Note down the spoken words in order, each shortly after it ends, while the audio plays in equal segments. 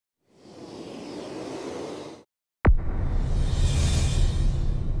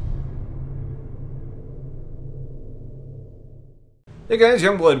Hey guys,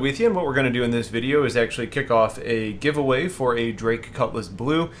 Youngblood with you, and what we're going to do in this video is actually kick off a giveaway for a Drake Cutlass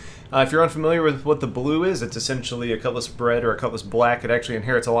Blue. If you're unfamiliar with what the blue is, it's essentially a Cutlass red or a Cutlass black. It actually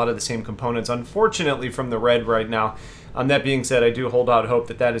inherits a lot of the same components, unfortunately, from the red right now. That being said, I do hold out hope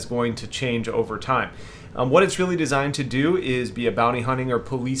that that is going to change over time. What it's really designed to do is be a bounty hunting or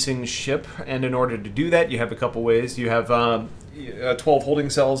policing ship, and in order to do that, you have a couple ways. You have 12 holding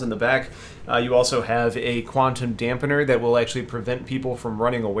cells in the back. You also have a quantum dampener that will actually prevent people from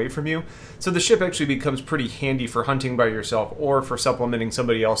running away from you. So the ship actually becomes pretty handy for hunting by yourself or for supplementing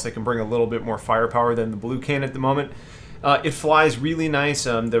somebody else that can bring a little bit more firepower than the blue can at the moment. It flies really nice.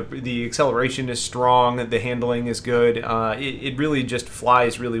 The acceleration is strong. The handling is good. It really just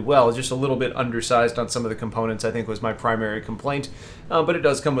flies really well. It's just a little bit undersized on some of the components, I think, was my primary complaint. But it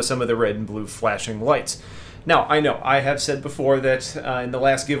does come with some of the red and blue flashing lights. Now, I know I have said before that in the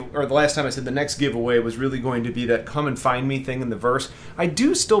last time I said the next giveaway was really going to be that come and find me thing in the verse. I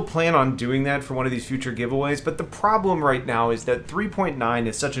do still plan on doing that for one of these future giveaways, but the problem right now is that 3.9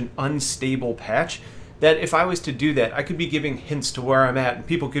 is such an unstable patch that if I was to do that, I could be giving hints to where I'm at, and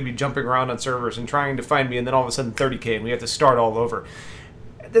people could be jumping around on servers and trying to find me, and then all of a sudden 30k, and we have to start all over.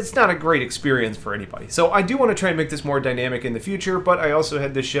 That's not a great experience for anybody. So I do want to try and make this more dynamic in the future, but I also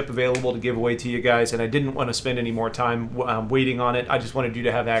had this ship available to give away to you guys, and I didn't want to spend any more time waiting on it. I just wanted you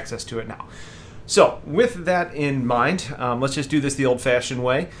to have access to it now. So, with that in mind, let's just do this the old-fashioned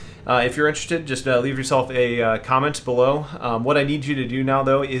way. If you're interested, just leave yourself a comment below. What I need you to do now,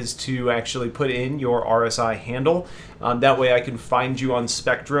 though, is to actually put in your RSI handle. That way I can find you on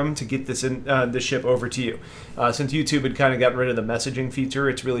Spectrum to get this ship over to you. Since YouTube had kind of gotten rid of the messaging feature,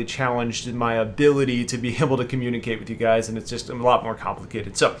 it's really challenged my ability to be able to communicate with you guys, and it's just a lot more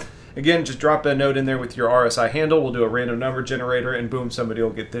complicated. So, again, just drop a note in there with your RSI handle. We'll do a random number generator, and boom, somebody will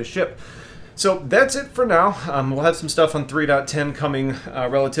get this ship. So that's it for now. We'll have some stuff on 3.10 coming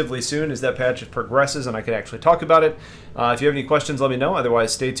relatively soon as that patch progresses and I can actually talk about it. If you have any questions, let me know.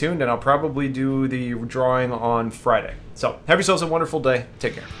 Otherwise, stay tuned, and I'll probably do the drawing on Friday. So have yourselves a wonderful day.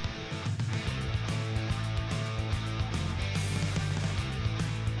 Take care.